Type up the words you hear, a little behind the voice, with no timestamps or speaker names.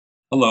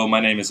Hello, my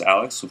name is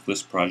Alex with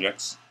List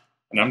Projects,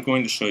 and I'm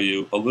going to show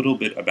you a little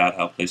bit about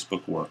how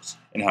PlaceBook works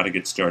and how to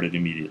get started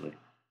immediately.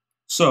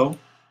 So,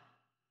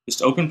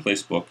 just open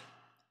PlaceBook,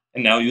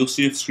 and now you'll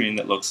see a screen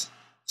that looks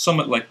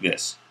somewhat like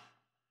this.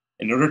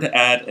 In order to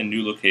add a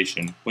new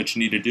location, what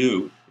you need to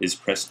do is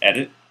press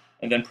Edit,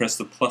 and then press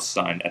the plus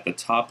sign at the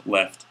top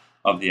left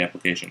of the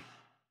application.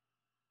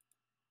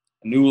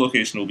 A new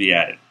location will be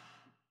added.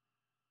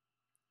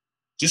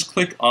 Just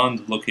click on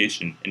the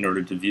location in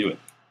order to view it.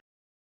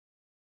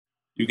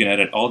 You can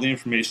edit all the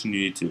information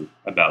you need to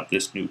about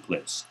this new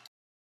place.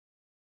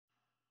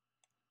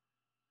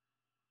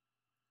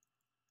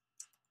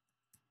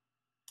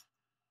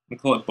 I'm going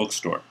to call it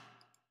Bookstore,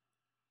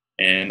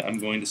 and I'm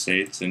going to say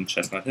it's in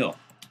Chestnut Hill.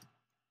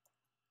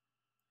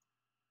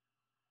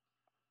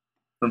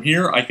 From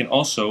here, I can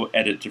also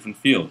edit different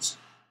fields.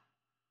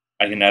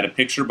 I can add a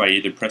picture by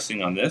either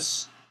pressing on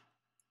this,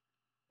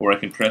 or I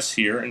can press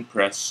here and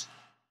press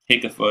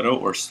Take a Photo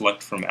or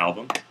Select from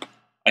Album.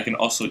 I can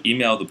also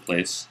email the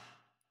place,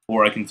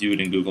 or I can view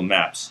it in Google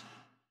Maps.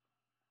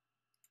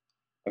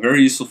 A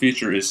very useful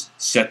feature is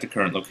Set to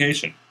Current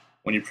Location.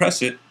 When you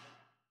press it,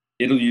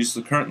 it'll use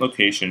the current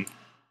location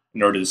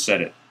in order to set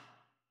it.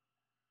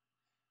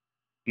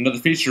 Another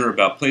feature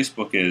about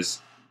PlaceBook is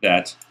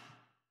that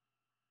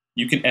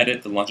you can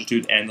edit the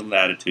longitude and the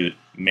latitude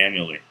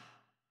manually.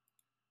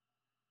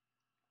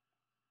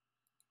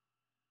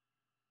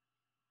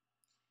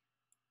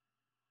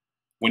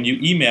 When you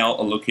email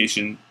a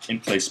location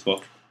in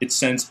PlaceBook, it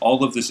sends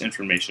all of this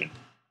information.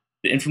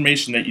 The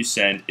information that you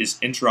send is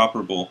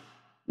interoperable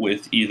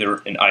with either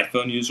an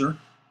iPhone user,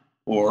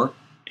 or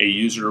a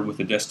user with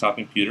a desktop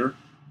computer,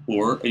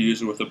 or a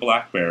user with a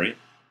BlackBerry,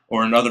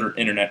 or another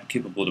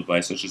internet-capable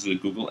device such as a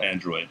Google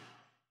Android.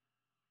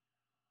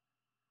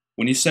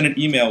 When you send an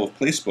email with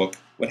PlaceBook,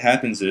 what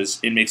happens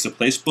is it makes a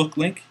PlaceBook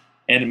link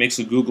and it makes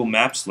a Google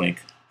Maps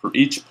link for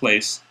each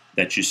place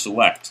that you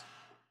select.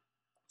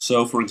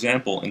 So, for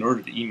example, in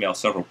order to email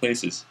several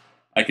places,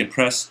 I can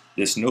press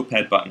this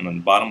notepad button on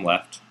the bottom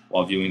left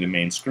while viewing the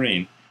main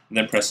screen, and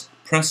then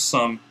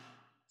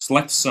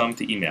select Some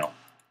to email.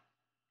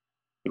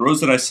 The rows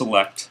that I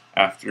select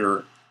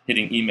after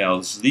hitting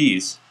emails,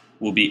 these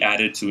will be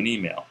added to an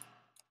email.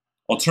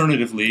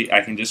 Alternatively,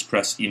 I can just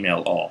press Email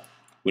All,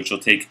 which will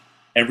take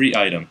every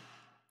item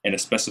in a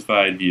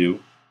specified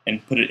view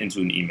and put it into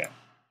an email.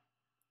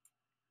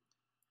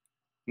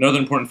 Another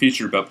important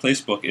feature about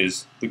PlaceBook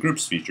is the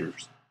Groups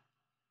features.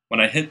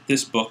 When I hit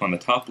this book on the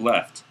top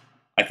left,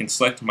 I can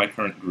select my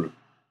current group.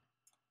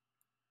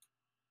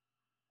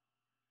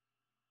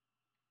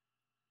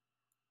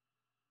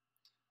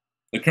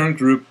 The current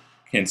group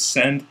can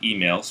send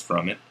emails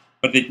from it,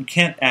 but you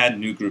can't add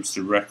new groups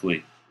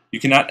directly. You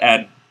cannot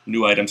add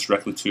new items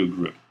directly to a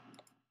group.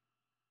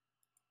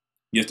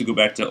 You have to go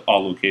back to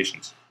all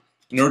locations.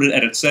 In order to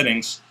edit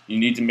settings, you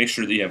need to make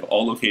sure that you have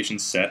all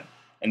locations set,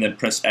 and then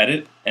press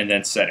Edit and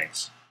then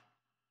Settings.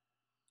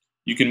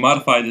 You can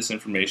modify this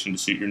information to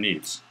suit your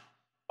needs.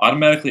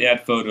 Automatically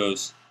add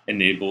photos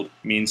enabled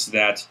means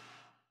that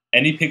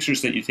any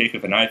pictures that you take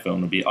of an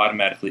iPhone will be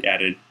automatically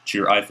added to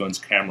your iPhone's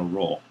camera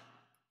roll.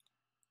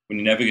 When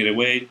you navigate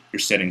away, your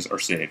settings are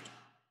saved.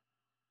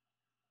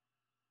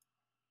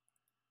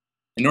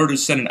 In order to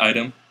send an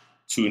item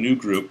to a new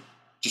group,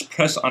 just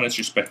press on its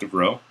respective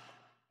row,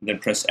 and then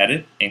press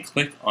Edit and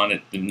click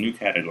on the new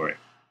category.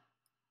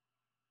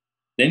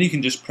 Then you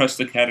can just press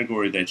the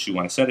category that you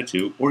want to set it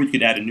to, or you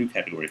could add a new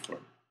category for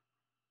it.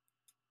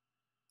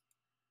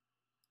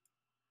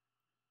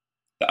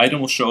 The item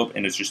will show up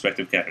in its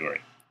respective category.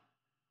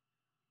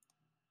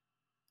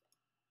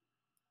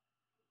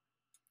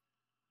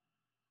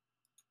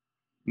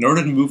 In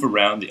order to move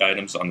around the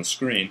items on the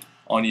screen,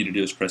 all you need to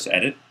do is press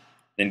Edit,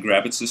 then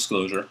grab its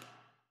disclosure,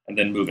 and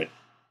then move it.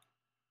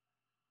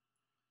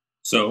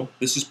 So,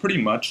 this is pretty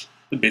much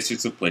the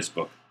basics of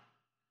PlaceBook.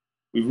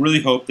 We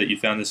really hope that you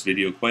found this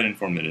video quite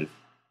informative,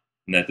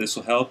 and that this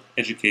will help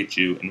educate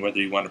you in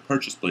whether you want to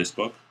purchase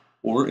PlaceBook,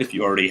 or if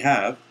you already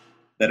have,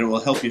 that it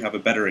will help you have a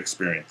better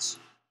experience.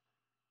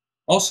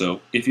 Also,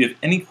 if you have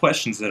any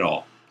questions at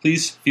all,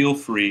 please feel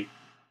free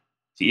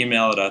to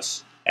email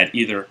us at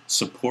either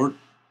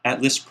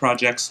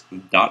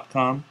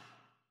support@listprojects.com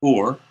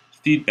or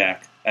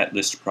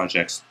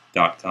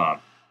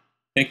feedback@listprojects.com.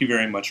 Thank you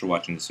very much for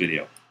watching this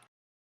video.